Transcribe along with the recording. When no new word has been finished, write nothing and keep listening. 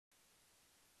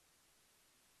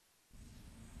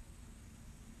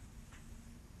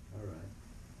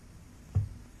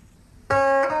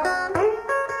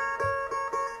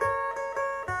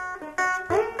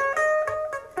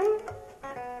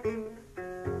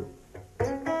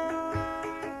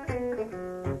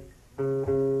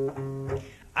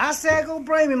I said, go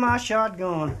bring me my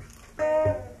shotgun.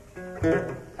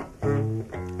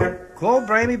 Go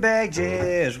bring me back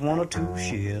just 1 or 2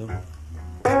 shells.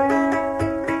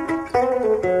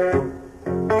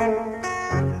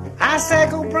 I said,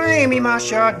 go bring me my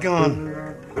shotgun.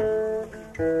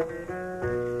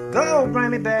 Go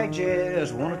bring me back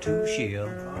just 1 or 2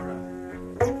 shells.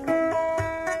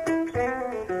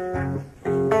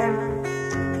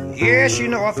 Yes, you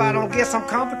know, if I don't get some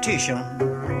competition,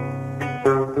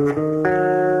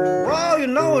 well, you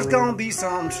know it's gonna be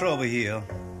some trouble here.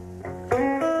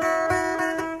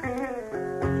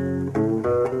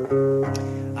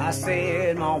 I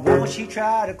said, my woman, she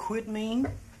tried to quit me.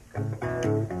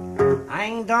 I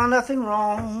ain't done nothing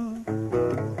wrong.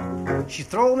 She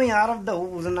throw me out of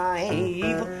doors and I ain't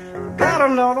even got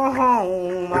another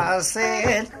home. I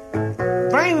said,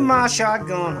 bring me my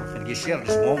shotgun. I'm finna get shit of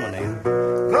this woman now.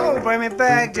 Go bring me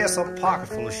back just a pocket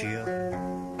full of shit.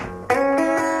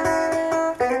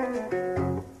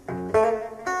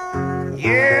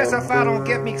 Yes, if I don't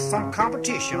get me some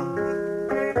competition,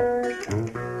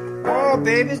 oh,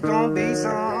 baby, it's gonna be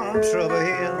some trouble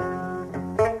here.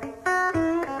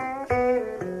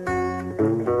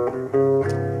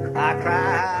 I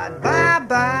cried,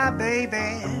 bye-bye,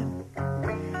 baby.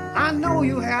 I know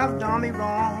you have done me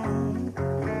wrong.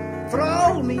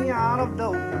 Throw me out of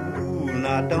doors and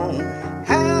I don't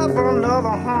have another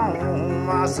home.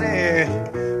 I said,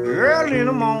 early in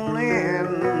the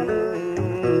morning,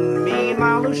 me and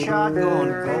my little shotgun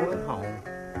going home.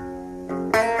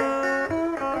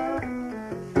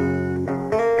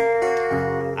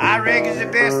 I reckon it's the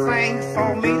best thing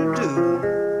for me to do.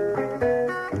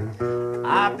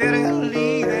 I better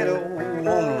leave that old woman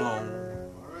alone.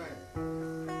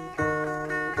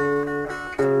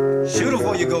 Shoot her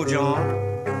before you go, John.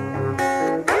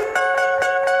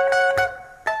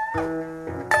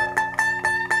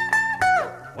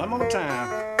 One more time.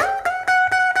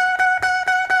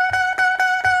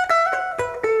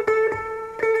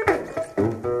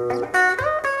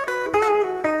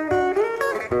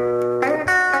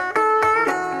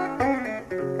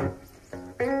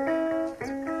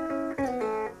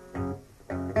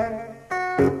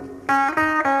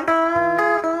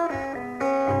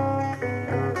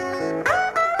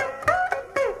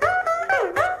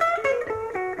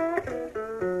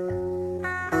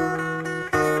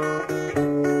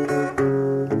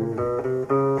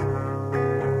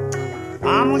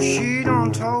 She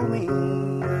done told me,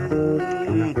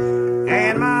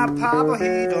 and my papa,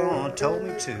 he done told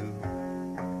me too.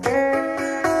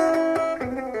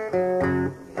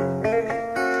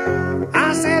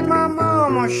 I said my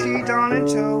mama, she done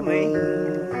told me,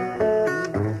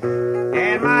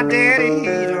 and my daddy,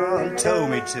 he done told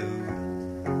me too.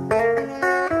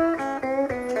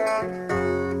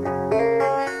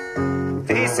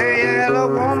 They say, yeah, little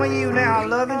woman, you now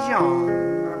loving John.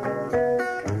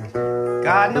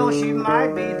 God knows she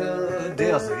might be the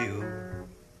death of you.